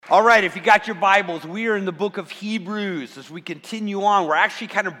All right, if you got your Bibles, we are in the book of Hebrews. As we continue on, we're actually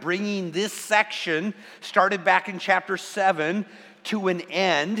kind of bringing this section, started back in chapter 7, to an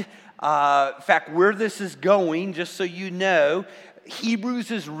end. In fact, where this is going, just so you know, Hebrews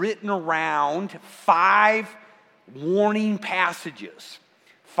is written around 5 warning passages.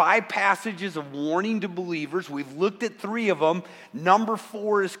 5 passages of warning to believers. We've looked at 3 of them. Number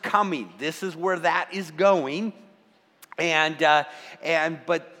 4 is coming. This is where that is going.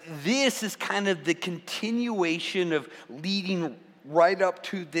 But this is kind of the continuation of leading right up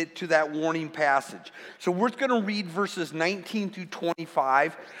to that warning passage. So we're going to read verses 19 through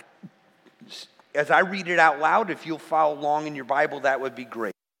 25. As I read it out loud, if you'll follow along in your Bible, that would be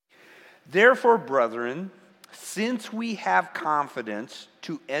great. Therefore, brethren, since we have confidence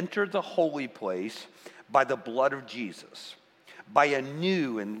to enter the holy place by the blood of Jesus, by a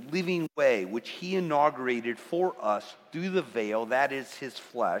new and living way which he inaugurated for us through the veil, that is his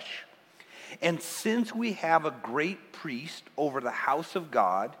flesh. And since we have a great priest over the house of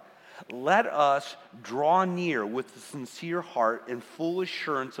God, let us draw near with a sincere heart and full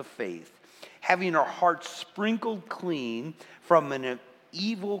assurance of faith, having our hearts sprinkled clean from an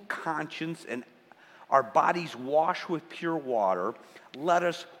evil conscience and our bodies washed with pure water. Let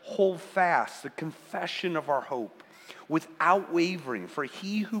us hold fast the confession of our hope without wavering, for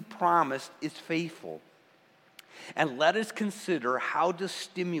he who promised is faithful. And let us consider how to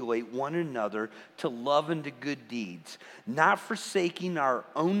stimulate one another to love and to good deeds, not forsaking our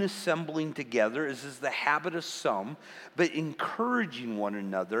own assembling together, as is the habit of some, but encouraging one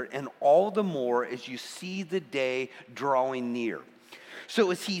another, and all the more as you see the day drawing near.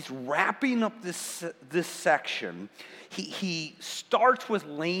 So as he's wrapping up this section, he starts with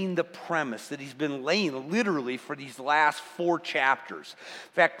laying the premise that he's been laying literally for these last 4 chapters.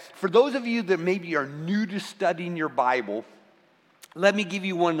 In fact, for those of you that maybe are new to studying your Bible, let me give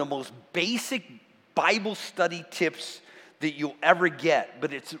you one of the most basic Bible study tips that you'll ever get,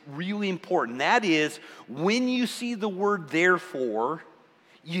 but it's really important. That is, when you see the word therefore,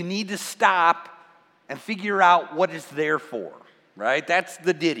 you need to stop and figure out what it's there for. Right? That's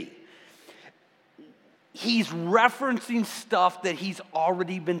the ditty. He's referencing stuff that he's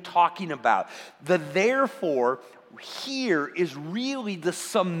already been talking about. The therefore here is really the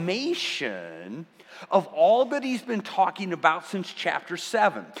summation of all that he's been talking about since chapter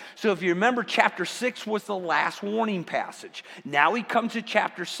 7. So if you remember, chapter 6 was the last warning passage. Now he comes to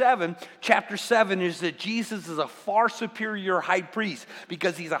chapter 7. Chapter 7 is that Jesus is a far superior high priest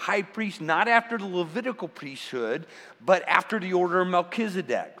because he's a high priest not after the Levitical priesthood, but after the order of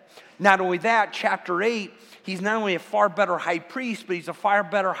Melchizedek. Not only that, chapter 8, he's not only a far better high priest, but he's a far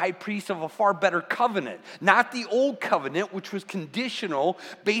better high priest of a far better covenant. Not the old covenant, which was conditional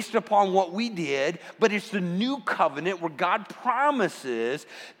based upon what we did, but it's the new covenant where God promises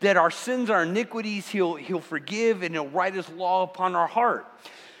that our sins, our iniquities, he'll forgive and he'll write his law upon our heart.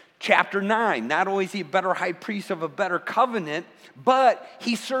 Chapter 9, not only is he a better high priest of a better covenant, but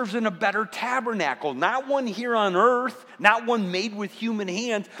he serves in a better tabernacle. Not one here on earth, not one made with human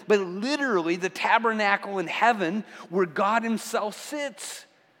hands, but literally the tabernacle in heaven where God himself sits.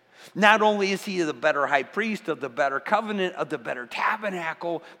 Not only is he the better high priest of the better covenant, of the better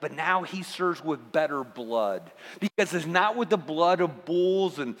tabernacle, but now he serves with better blood. Because it's not with the blood of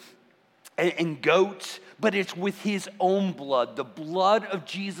bulls and goats, but it's with his own blood, the blood of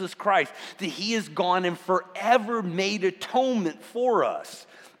Jesus Christ, that he has gone and forever made atonement for us.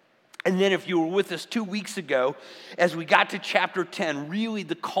 And then if you were with us 2 weeks ago, as we got to chapter 10, really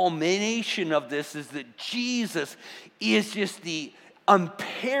the culmination of this is that Jesus is just the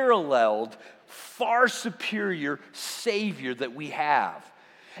unparalleled, far superior Savior that we have.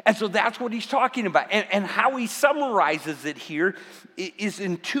 And so that's what he's talking about. And how he summarizes it here is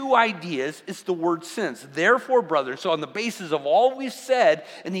in 2 ideas. It's the word since. Therefore, brothers, so on the basis of all we've said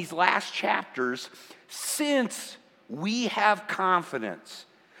in these last chapters, since we have confidence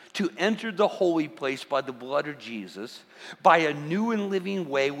to enter the holy place by the blood of Jesus, by a new and living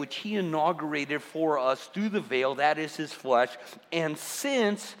way which he inaugurated for us through the veil, that is his flesh, and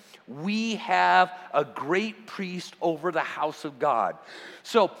since we have a great priest over the house of God.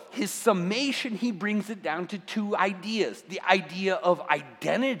 So his summation, he brings it down to 2 ideas. The idea of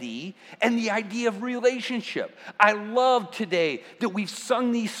identity and the idea of relationship. I love today that we've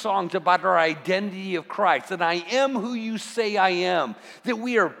sung these songs about our identity of Christ. That I am who you say I am. That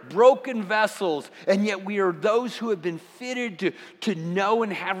we are broken vessels and yet we are those who have been fitted to know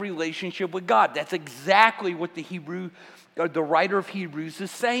and have relationship with God. That's exactly what the writer of Hebrews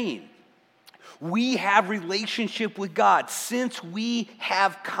is saying. We have relationship with God since we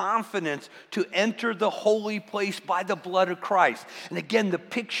have confidence to enter the holy place by the blood of Christ. And again, the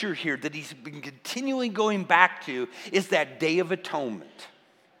picture here that he's been continually going back to is that Day of Atonement,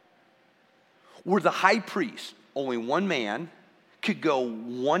 where the high priest, only one man, could go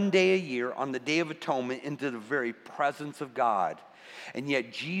one day a year on the Day of Atonement into the very presence of God. And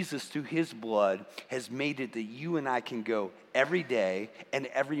yet Jesus, through his blood, has made it that you and I can go every day and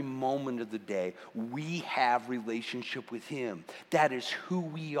every moment of the day. We have relationship with him. That is who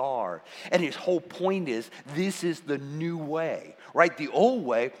we are. And his whole point is, this is the new way, right? The old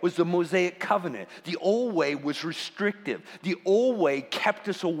way was the Mosaic covenant. The old way was restrictive. The old way kept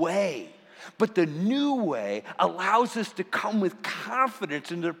us away. But the new way allows us to come with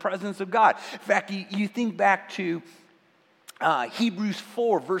confidence into the presence of God. In fact, you think back to Hebrews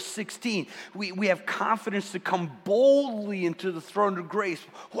 4, verse 16. We have confidence to come boldly into the throne of grace.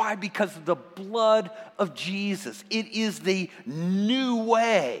 Why? Because of the blood of Jesus. It is the new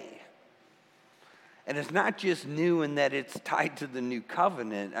way. And it's not just new in that it's tied to the new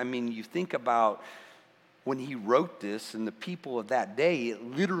covenant. I mean, you think about when he wrote this and the people of that day,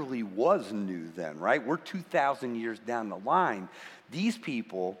 it literally was new then, right? We're 2,000 years down the line. These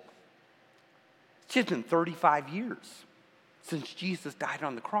people, it's just been 35 years since Jesus died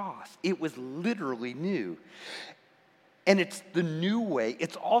on the cross. It was literally new. And it's the new way.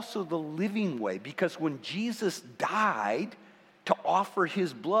 It's also the living way, because when Jesus died to offer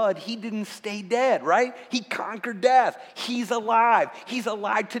his blood, he didn't stay dead, right? He conquered death. He's alive. He's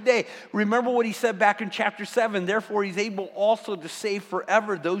alive today. Remember what he said back in chapter 7. Therefore, he's able also to save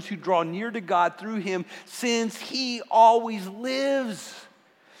forever those who draw near to God through him, since he always lives.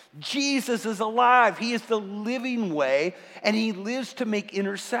 Jesus is alive. He is the living way, and he lives to make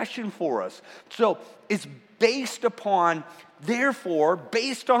intercession for us. So it's based upon, therefore,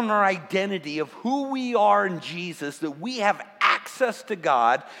 based on our identity of who we are in Jesus, that we have access to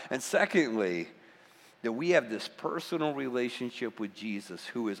God. And secondly, that we have this personal relationship with Jesus,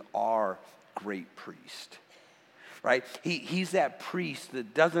 who is our great priest. Right? He's that priest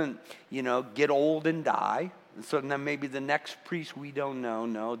that doesn't, get old and die. And so then maybe the next priest we don't know.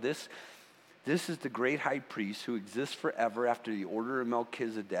 No, this is the great high priest who exists forever after the order of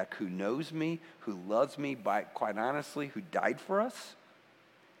Melchizedek, who knows me, who loves me, quite honestly, who died for us.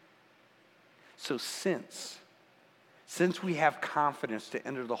 So since we have confidence to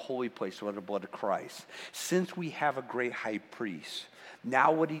enter the holy place by the blood of Christ, since we have a great high priest,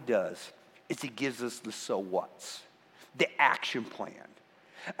 now what he does is he gives us the so what's, the action plan.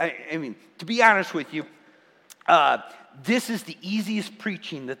 I mean, to be honest with you, this is the easiest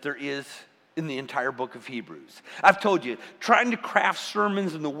preaching that there is in the entire book of Hebrews. I've told you, trying to craft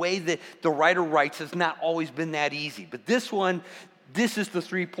sermons in the way that the writer writes has not always been that easy. But this is the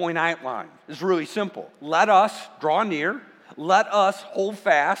 3-point outline. It's really simple. Let us draw near, let us hold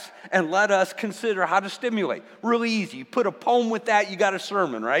fast, and let us consider how to stimulate. Really easy. You put a poem with that, you got a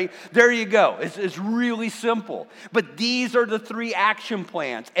sermon, right? There you go. It's really simple. But these are the 3 action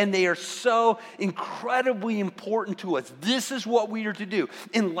plans, and they are so incredibly important to us. This is what we are to do.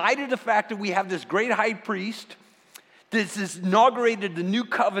 In light of the fact that we have this great high priest, this has inaugurated the new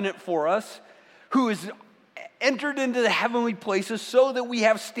covenant for us, who is entered into the heavenly places so that we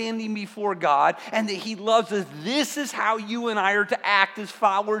have standing before God and that he loves us. This is how you and I are to act as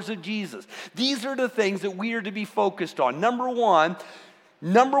followers of Jesus. These are the things that we are to be focused on. Number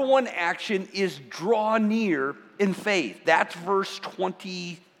one action is draw near in faith. That's verse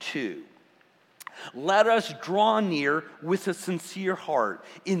 22. Let us draw near with a sincere heart,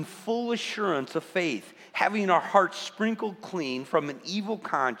 in full assurance of faith, having our hearts sprinkled clean from an evil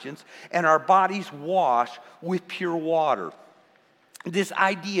conscience and our bodies washed with pure water. This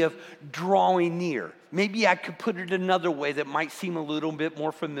idea of drawing near. Maybe I could put it another way that might seem a little bit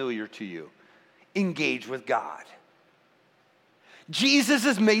more familiar to you. Engage with God. Jesus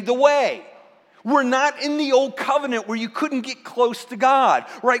has made the way. We're not in the old covenant where you couldn't get close to God,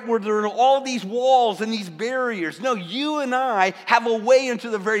 right? Where there are all these walls and these barriers. No, you and I have a way into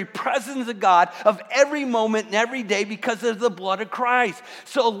the very presence of God of every moment and every day because of the blood of Christ.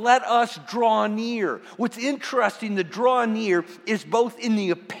 So let us draw near. What's interesting, the draw near is both in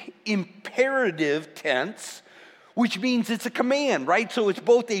the imperative tense, which means it's a command, right? So it's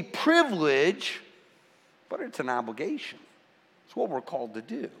both a privilege, but it's an obligation. It's what we're called to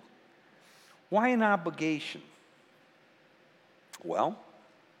do. Why an obligation? Well,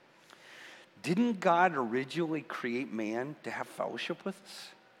 didn't God originally create man to have fellowship with us?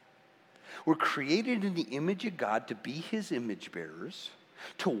 We're created in the image of God to be his image bearers.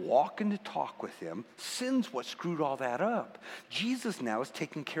 to walk and to talk with him. Sin's what screwed all that up. Jesus now is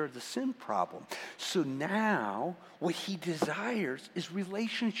taking care of the sin problem. So now what he desires is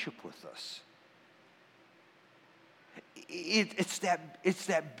relationship with us. It's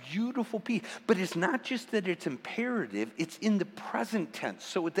that beautiful piece. But it's not just that it's imperative, it's in the present tense.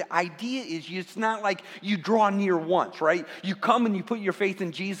 So the idea is it's not like you draw near once, right? You come and you put your faith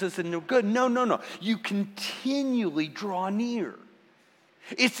in Jesus and you're good. No. You continually draw near.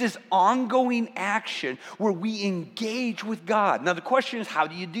 It's this ongoing action where we engage with God. Now the question is, how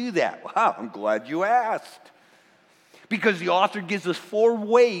do you do that? Wow, I'm glad you asked. Because the author gives us 4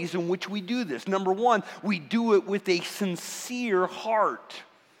 ways in which we do this. Number 1, we do it with a sincere heart.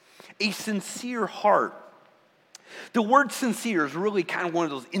 A sincere heart. The word sincere is really kind of one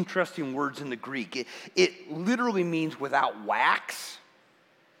of those interesting words in the Greek. It literally means without wax,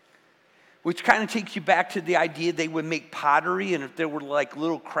 which kind of takes you back to the idea they would make pottery, and if there were like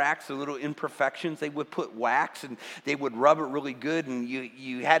little cracks or little imperfections, they would put wax and they would rub it really good, and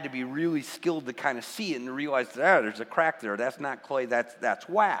you had to be really skilled to kind of see it and realize, there's a crack there. That's not clay, that's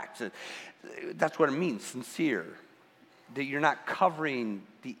wax. That's what it means, sincere. That you're not covering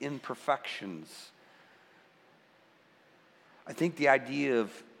the imperfections. I think the idea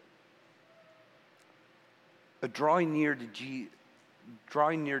of drawing near to Jesus,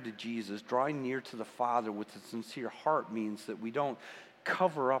 drawing near to the Father with a sincere heart means that we don't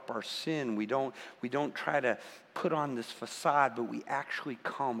cover up our sin. We don't try to put on this facade, but we actually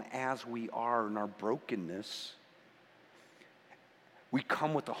come as we are in our brokenness. We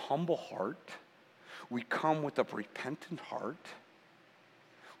come with a humble heart. We come with a repentant heart.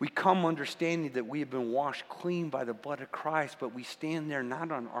 We come understanding that we have been washed clean by the blood of Christ, but we stand there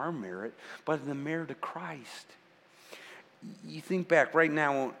not on our merit, but in the merit of Christ. You think back right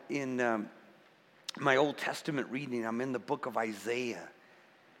now in my Old Testament reading, I'm in the book of Isaiah.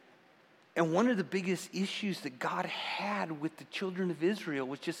 And one of the biggest issues that God had with the children of Israel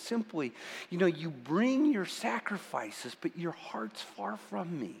was just simply, you bring your sacrifices, but your heart's far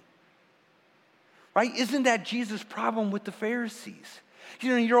from me. Right? Isn't that Jesus' problem with the Pharisees?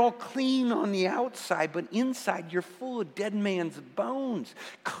 You're all clean on the outside, but inside you're full of dead man's bones.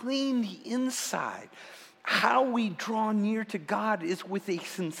 Clean the inside. How we draw near to God is with a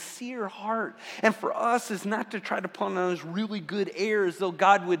sincere heart. And for us, is not to try to put on this really good air as though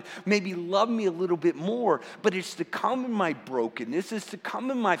God would maybe love me a little bit more, but it's to come in my brokenness, it's to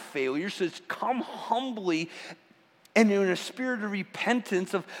come in my failures, it's to come humbly and in a spirit of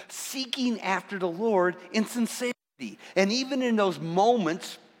repentance of seeking after the Lord in sincerity. And even in those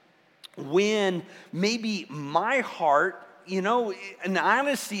moments when maybe my heart, and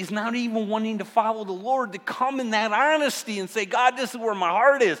honesty is not even wanting to follow the Lord, to come in that honesty and say, God, this is where my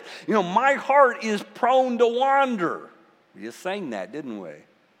heart is. My heart is prone to wander. We just sang that, didn't we?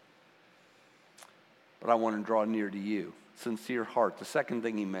 But I want to draw near to you. Sincere heart. The second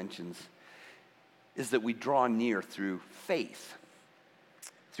thing he mentions is that we draw near through faith.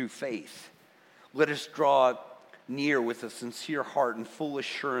 Through faith. Let us draw near with a sincere heart and full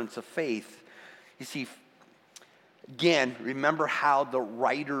assurance of faith. You see, again, remember how the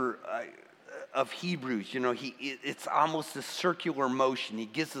writer of Hebrews, it's almost a circular motion. He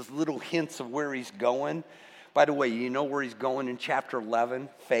gives us little hints of where he's going. By the way, you know where he's going in chapter 11?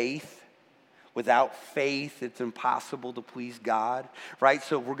 Faith. Without faith, it's impossible to please God, right?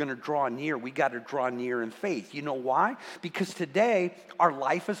 So if we're going to draw near, we got to draw near in faith. You know why? Because today, our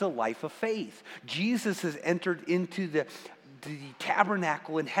life is a life of faith. Jesus has entered into the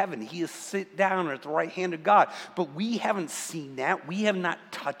tabernacle in heaven. He is sit down at the right hand of God. But we haven't seen that. We have not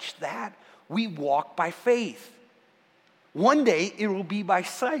touched that. We walk by faith. One day it will be by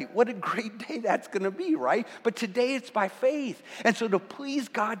sight. What a great day that's going to be, right? But today it's by faith. And so to please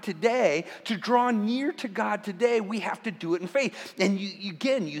God today, to draw near to God today, we have to do it in faith. And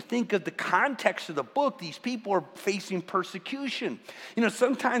you think of the context of the book, these people are facing persecution.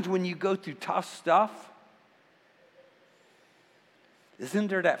 Sometimes when you go through tough stuff, isn't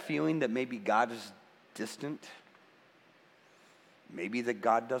there that feeling that maybe God is distant? Maybe that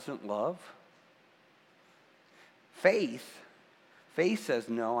God doesn't love? Faith says,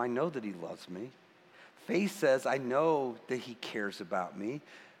 no, I know that he loves me. Faith says, I know that he cares about me.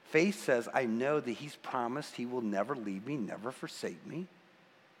 Faith says, I know that he's promised he will never leave me, never forsake me.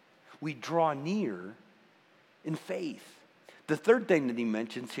 We draw near in faith. The third thing that he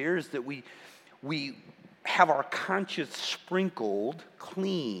mentions here is that we have our conscience sprinkled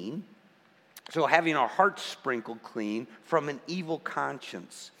clean. So having our hearts sprinkled clean from an evil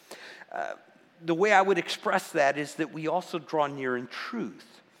conscience. The way I would express that is that we also draw near in truth,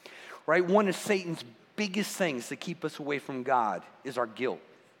 right? One of Satan's biggest things that keep us away from God is our guilt.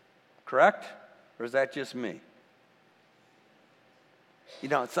 Correct? Or is that just me? You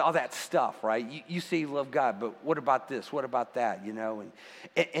know, it's all that stuff, right? You say you love God, but what about this? What about that? You know,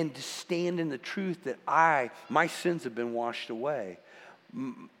 and to stand in the truth that my sins have been washed away.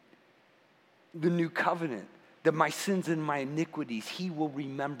 The new covenant, that my sins and my iniquities he will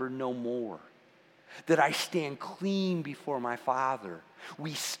remember no more. That I stand clean before my Father.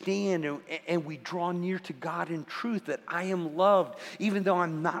 We stand and we draw near to God in truth, that I am loved, even though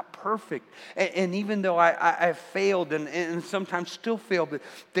I'm not perfect. And even though I've failed and sometimes still fail, but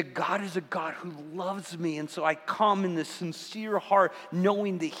that God is a God who loves me. And so I come in this sincere heart,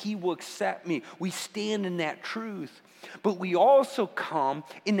 knowing that he will accept me. We stand in that truth. But we also come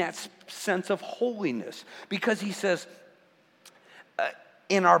in that sense of holiness, because he says,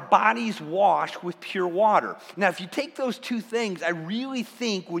 and our bodies washed with pure water. Now, if you take those two things, I really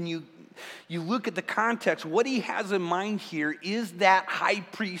think when you look at the context, what he has in mind here is that high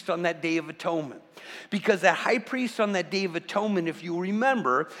priest on that Day of Atonement. Because that high priest on that Day of Atonement, if you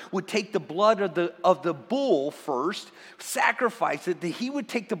remember, would take the blood of the bull first, sacrifice it, that he would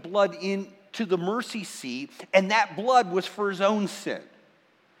take the blood into the mercy seat, and that blood was for his own sin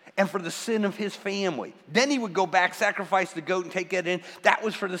and for the sin of his family. Then he would go back, sacrifice the goat, and take it in. That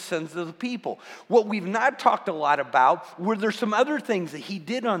was for the sins of the people. What we've not talked a lot about were there some other things that he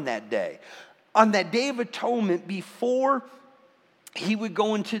did on that day. On that Day of Atonement, before he would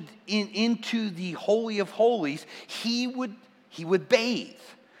go into the Holy of Holies, he would bathe.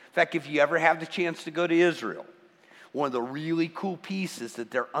 In fact, if you ever have the chance to go to Israel, one of the really cool pieces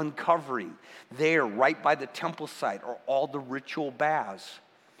that they're uncovering there right by the temple site are all the ritual baths,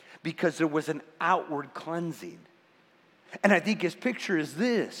 because there was an outward cleansing. And I think his picture is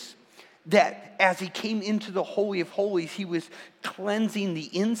this, that as he came into the Holy of Holies, he was cleansing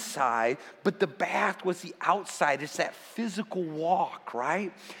the inside, but the bath was the outside. It's that physical walk,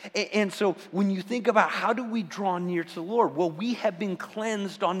 right? And so when you think about how do we draw near to the Lord? Well, we have been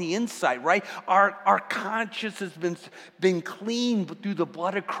cleansed on the inside, right? Our conscience has been cleaned through the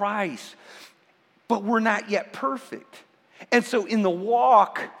blood of Christ, but we're not yet perfect. And so in the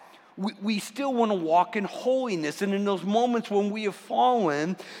walk, we still want to walk in holiness. And in those moments when we have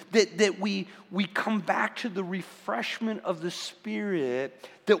fallen, that we come back to the refreshment of the Spirit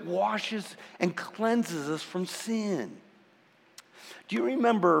that washes and cleanses us from sin. Do you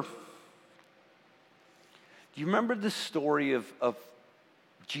remember the story of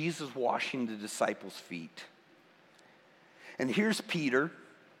Jesus washing the disciples' feet? And here's Peter.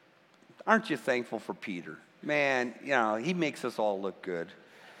 Aren't you thankful for Peter? Man, you know, he makes us all look good.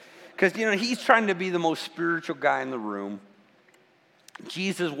 Because, you know, he's trying to be the most spiritual guy in the room.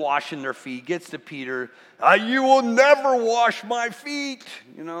 Jesus washing their feet, gets to Peter. You will never wash my feet,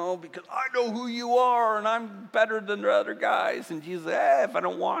 you know, because I know who you are and I'm better than the other guys. And Jesus said, if I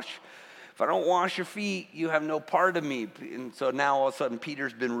don't wash your feet, you have no part of me. And so now all of a sudden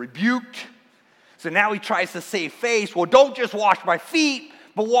Peter's been rebuked. So now he tries to save face. Well, don't just wash my feet,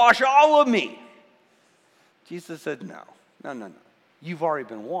 but wash all of me. Jesus said, no. You've already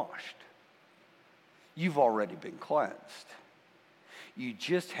been washed. You've already been cleansed. You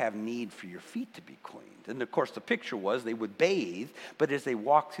just have need for your feet to be cleaned. And of course, the picture was they would bathe, but as they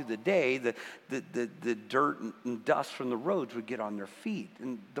walked through the day, the dirt and dust from the roads would get on their feet.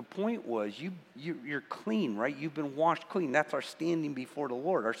 And the point was, you're clean, right? You've been washed clean. That's our standing before the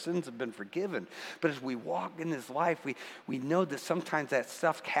Lord. Our sins have been forgiven. But as we walk in this life, we know that sometimes that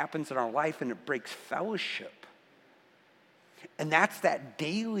stuff happens in our life and it breaks fellowship. And that's that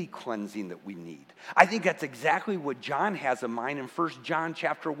daily cleansing that we need. I think that's exactly what John has in mind in 1 John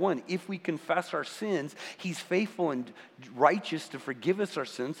chapter 1. If we confess our sins, he's faithful and righteous to forgive us our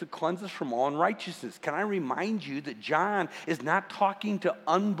sins, to cleanse us from all unrighteousness. Can I remind you that John is not talking to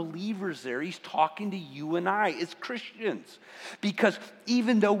unbelievers there. He's talking to you and I as Christians. Because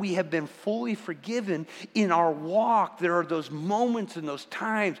even though we have been fully forgiven, in our walk, there are those moments and those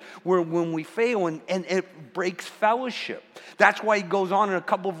times where when we fail and it breaks fellowship. That's why he goes on in a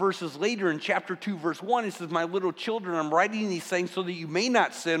couple verses later in chapter 2, verse 1. He says, my little children, I'm writing these things so that you may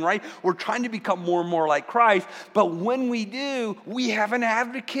not sin, right? We're trying to become more and more like Christ. But when we do, we have an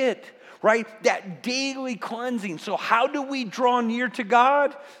advocate, right? That daily cleansing. So how do we draw near to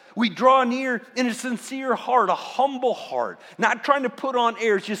God? We draw near in a sincere heart, a humble heart, not trying to put on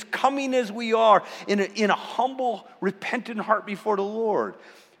airs, just coming as we are in a humble, repentant heart before the Lord.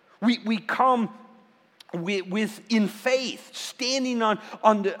 We come in faith, standing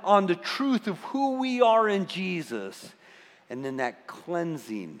on the truth of who we are in Jesus. And then that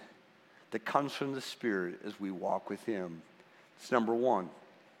cleansing that comes from the Spirit as we walk with him. It's number one.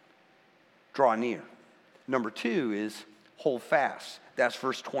 Draw near. Number two is hold fast. That's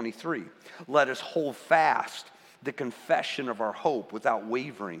verse 23. Let us hold fast the confession of our hope without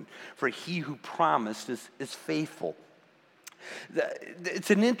wavering, for he who promised is faithful.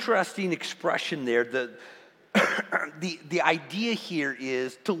 It's an interesting expression there. The idea here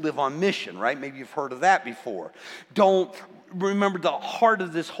is to live on mission, right? Maybe you've heard of that before. Remember, the heart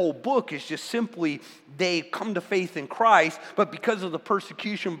of this whole book is just simply they come to faith in Christ, but because of the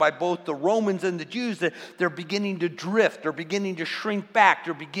persecution by both the Romans and the Jews, they're beginning to drift. They're beginning to shrink back.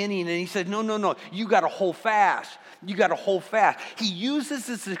 And he said, no, you got to hold fast. You got to hold fast. He uses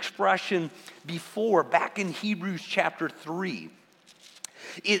this expression before, back in Hebrews chapter 3.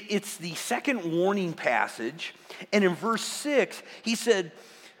 It's the second warning passage, and in verse 6, he said,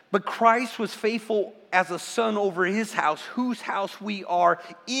 but Christ was faithful as a son over his house, whose house we are,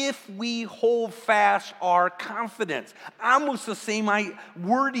 if we hold fast our confidence. Almost the same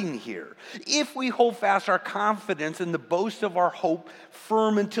wording here. If we hold fast our confidence and the boast of our hope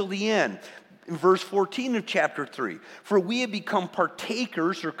firm until the end. In verse 14 of chapter 3, for we have become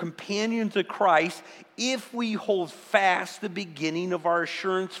partakers or companions of Christ if we hold fast the beginning of our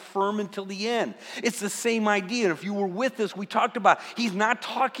assurance firm until the end. It's the same idea. And if you were with us, we talked about, he's not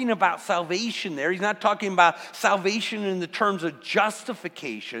talking about salvation there. He's not talking about salvation in the terms of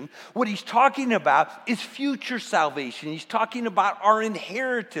justification. What he's talking about is future salvation. He's talking about our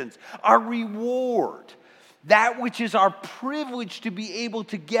inheritance, our reward. That which is our privilege to be able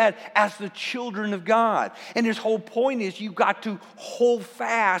to get as the children of God. And his whole point is you've got to hold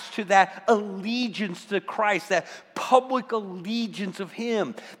fast to that allegiance to Christ, that public allegiance of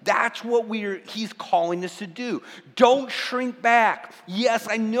him. That's what he's calling us to do. Don't shrink back. Yes,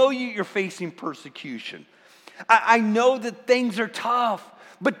 I know you're facing persecution. I know that things are tough,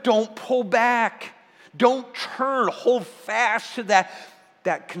 but don't pull back. Don't turn. Hold fast to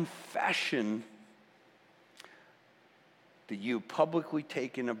that confession that you publicly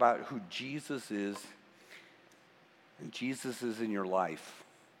taken about who Jesus is, and Jesus is in your life.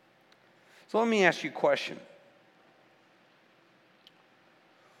 So let me ask you a question.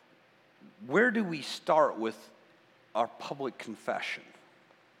 Where do we start with our public confession?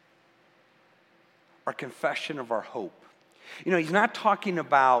 Our confession of our hope. You know, he's not talking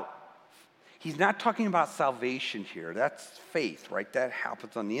about salvation here. That's faith, right? That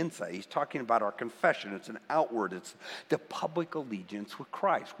happens on the inside. He's talking about our confession. It's an outward. It's the public allegiance with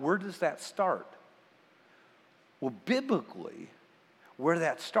Christ. Where does that start? Well, biblically, where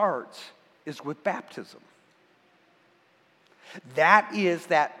that starts is with baptism. That is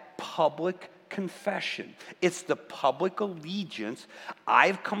that public confession. It's the public allegiance.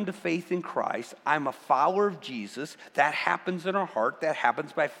 I've come to faith in Christ. I'm a follower of Jesus. That happens in our heart. That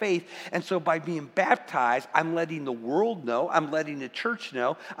happens by faith. And so by being baptized, I'm letting the world know. I'm letting the church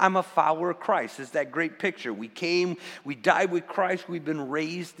know I'm a follower of Christ. It's that great picture. We died with Christ. We've been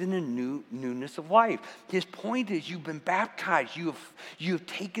raised in a newness of life. His point is you've been baptized. You have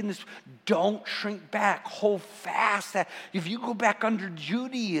taken this. Don't shrink back. Hold fast. If you go back under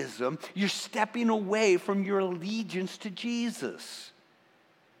Judaism, you're stepping away from your allegiance to Jesus.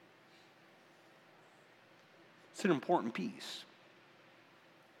 It's an important piece.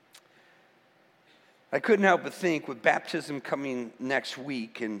 I couldn't help but think with baptism coming next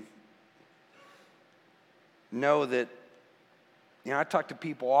week and know that, I talk to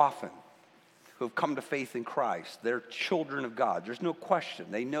people often who have come to faith in Christ. They're children of God. There's no question.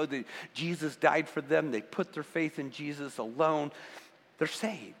 They know that Jesus died for them. They put their faith in Jesus alone. They're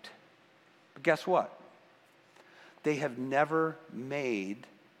saved. But guess what? They have never made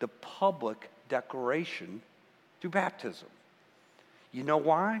the public declaration through baptism. You know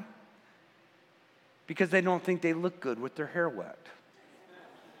why? Because they don't think they look good with their hair wet.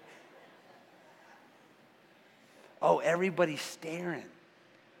 Oh, everybody's staring.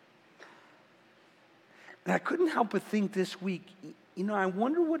 And I couldn't help but think this week, I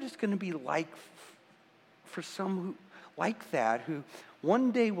wonder what it's going to be like for some who like that, who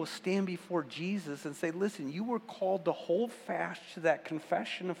one day will stand before Jesus and say, listen, you were called to hold fast to that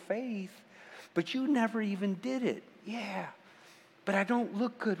confession of faith, but you never even did it. Yeah, but I don't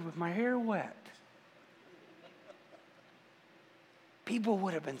look good with my hair wet. People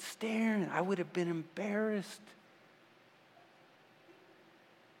would have been staring. I would have been embarrassed.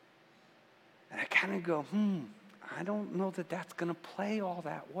 And I kind of go, I don't know that that's going to play all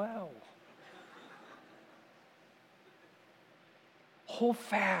that well. Hold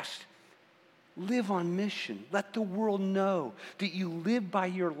fast Live on mission. Let the world know that you live by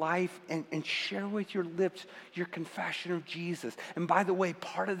your life and share with your lips your confession of Jesus. And by the way,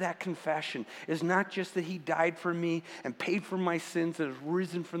 part of that confession is not just that he died for me and paid for my sins and is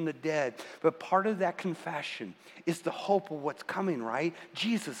risen from the dead, but part of that confession is the hope of what's coming, right?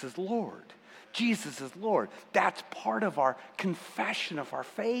 Jesus is Lord. Jesus is Lord. That's part of our confession of our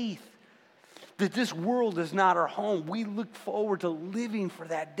faith. That this world is not our home. We look forward to living for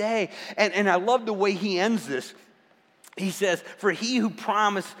that day. And I love the way he ends this. He says, for he who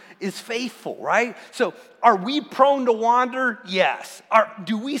promised is faithful, right? So are we prone to wander? Yes.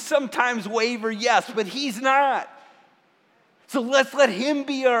 Do we sometimes waver? Yes, but he's not. So let's let him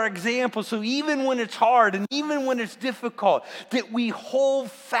be our example. So even when it's hard and even when it's difficult, that we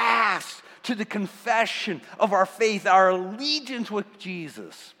hold fast to the confession of our faith, our allegiance with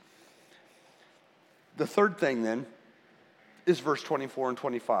Jesus. The third thing then is verse 24 and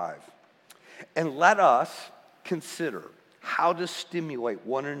 25. And let us consider how to stimulate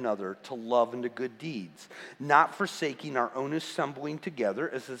one another to love and to good deeds, not forsaking our own assembling together,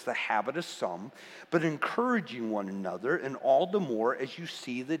 as is the habit of some, but encouraging one another, and all the more as you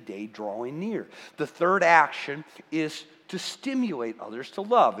see the day drawing near. The third action is to stimulate others to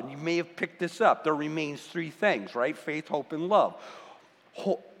love. And you may have picked this up. There remains three things, right? Faith, hope, and love.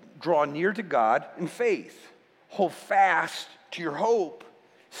 Draw near to God in faith. Hold fast to your hope.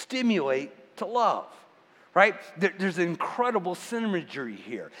 Stimulate to love. Right? There's incredible symmetry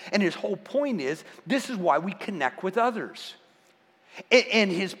here. And his whole point is, this is why we connect with others.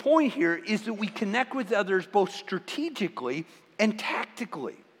 And his point here is that we connect with others both strategically and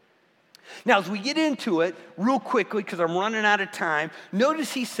tactically. Now, as we get into it real quickly, because I'm running out of time,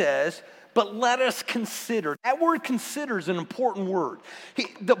 notice he says, but let us consider. That word consider is an important word.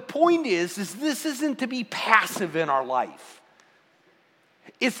 The point is this isn't to be passive in our life.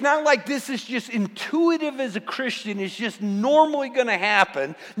 It's not like this is just intuitive as a Christian. It's just normally going to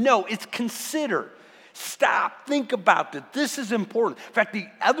happen. No, it's consider. Stop, think about it. This is important. In fact, the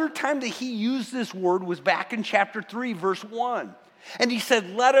other time that he used this word was back in chapter 3, verse 1. And he said,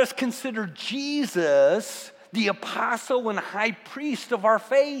 let us consider Jesus, the apostle and high priest of our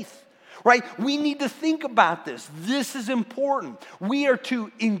faith. Right? We need to think about this. This is important. We are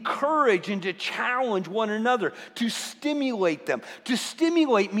to encourage and to challenge one another, to stimulate them. To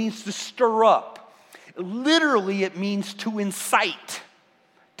stimulate means to stir up. Literally, it means to incite,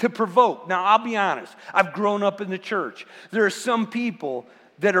 to provoke. Now, I'll be honest. I've grown up in the church. There are some people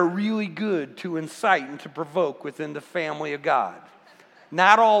that are really good to incite and to provoke within the family of God.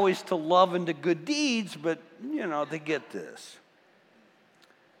 Not always to love and to good deeds, but, they get this.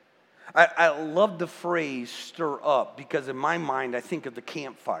 I love the phrase stir up because in my mind I think of the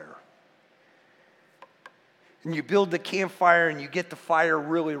campfire. And you build the campfire and you get the fire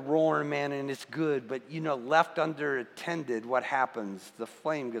really roaring, man, and it's good. But, left unattended, what happens? The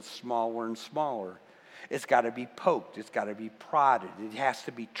flame gets smaller and smaller. It's got to be poked. It's got to be prodded. It has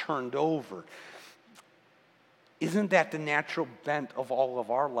to be turned over. Isn't that the natural bent of all of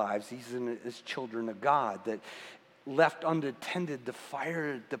our lives, even as children of God, that left unattended, the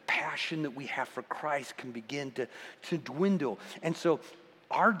fire, the passion that we have for Christ can begin to dwindle. And so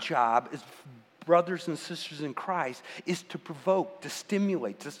our job as brothers and sisters in Christ is to provoke, to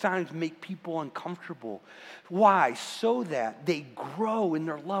stimulate, to sometimes make people uncomfortable. Why? So that they grow in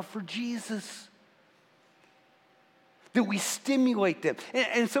their love for Jesus. That we stimulate them.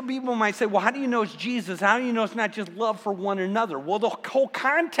 And some people might say, well, how do you know it's Jesus? How do you know it's not just love for one another? Well, the whole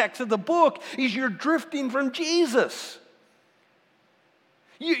context of the book is you're drifting from Jesus.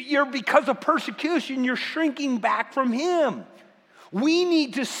 You're because of persecution, you're shrinking back from him. We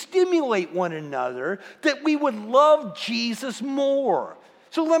need to stimulate one another that we would love Jesus more.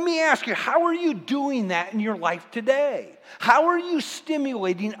 So let me ask you, how are you doing that in your life today? How are you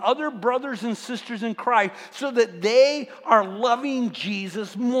stimulating other brothers and sisters in Christ so that they are loving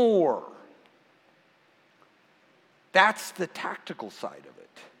Jesus more? That's the tactical side of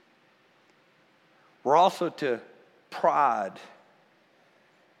it. We're also to prod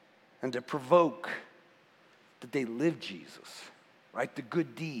and to provoke that they live Jesus, right? The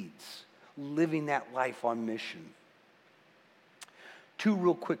good deeds, living that life on mission. Two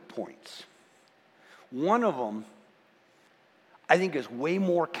real quick points. One of them, I think, is way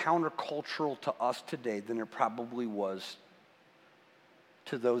more countercultural to us today than it probably was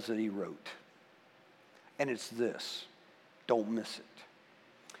to those that he wrote. And it's this. Don't miss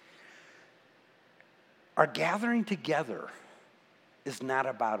it. Our gathering together is not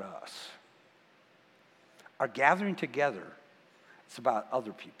about us. Our gathering together is about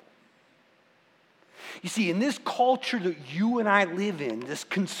other people. You see, in this culture that you and I live in, this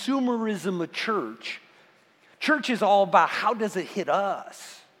consumerism of church, church is all about how does it hit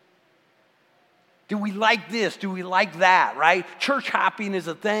us? Do we like this? Do we like that, right? Church hopping is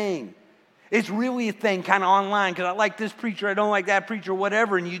a thing. It's really a thing kind of online because I like this preacher, I don't like that preacher,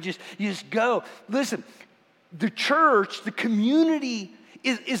 whatever, and you just go. Listen, the church, the community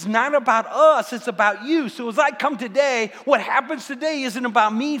is not about us, it's about you. So as I come today, what happens today isn't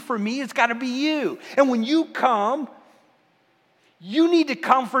about me for me, it's got to be you. And when you come, you need to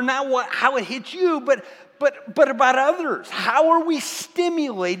come for not how it hits you, but about others. How are we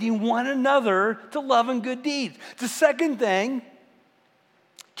stimulating one another to love and good deeds? The second thing,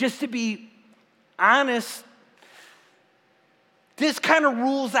 just to be honest, this kind of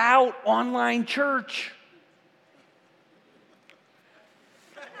rules out online church.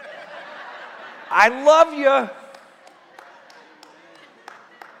 I love you,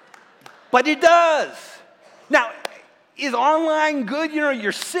 but it does. Now, is online good?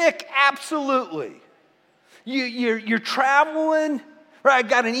 You're sick? Absolutely. You're traveling. Right, I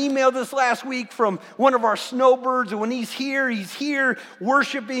got an email this last week from one of our snowbirds, and when he's here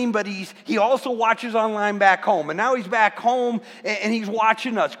worshiping, but he also watches online back home. And now he's back home, and he's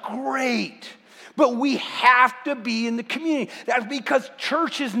watching us. Great. But we have to be in the community. That's because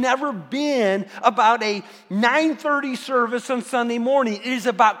church has never been about a 9:30 service on Sunday morning. It is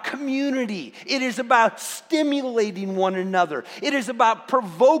about community. It is about stimulating one another. It is about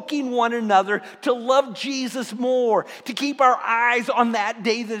provoking one another to love Jesus more, to keep our eyes on that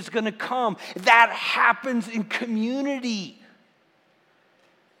day that is going to come. That happens in community.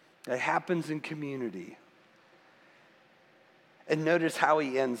 That happens in community. And notice how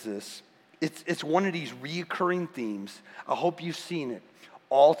he ends this. It's one of these reoccurring themes. I hope you've seen it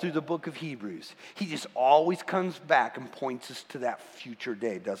all through the book of Hebrews. He just always comes back and points us to that future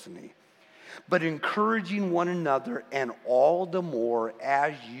day, doesn't he? But encouraging one another, and all the more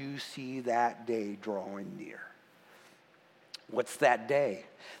as you see that day drawing near. What's that day?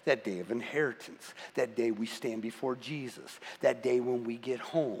 That day of inheritance. That day we stand before Jesus. That day when we get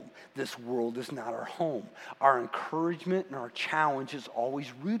home. This world is not our home. Our encouragement and our challenge is always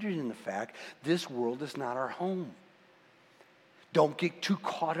rooted in the fact this world is not our home. Don't get too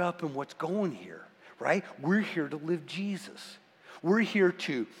caught up in what's going here, right? We're here to live Jesus. We're here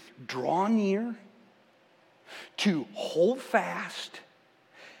to draw near, to hold fast,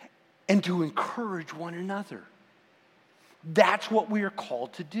 and to encourage one another. That's what we are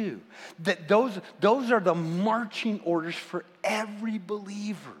called to do. That those are the marching orders for every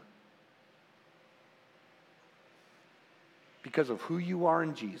believer. Because of who you are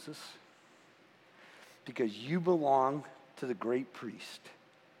in Jesus, because you belong to the great priest.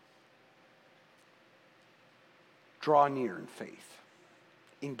 Draw near in faith.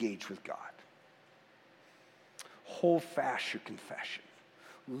 Engage with God. Hold fast your confession.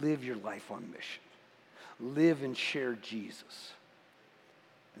 Live your life on mission. Live and share Jesus.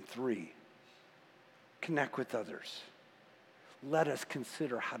 And 3, connect with others. Let us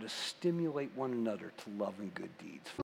consider how to stimulate one another to love and good deeds.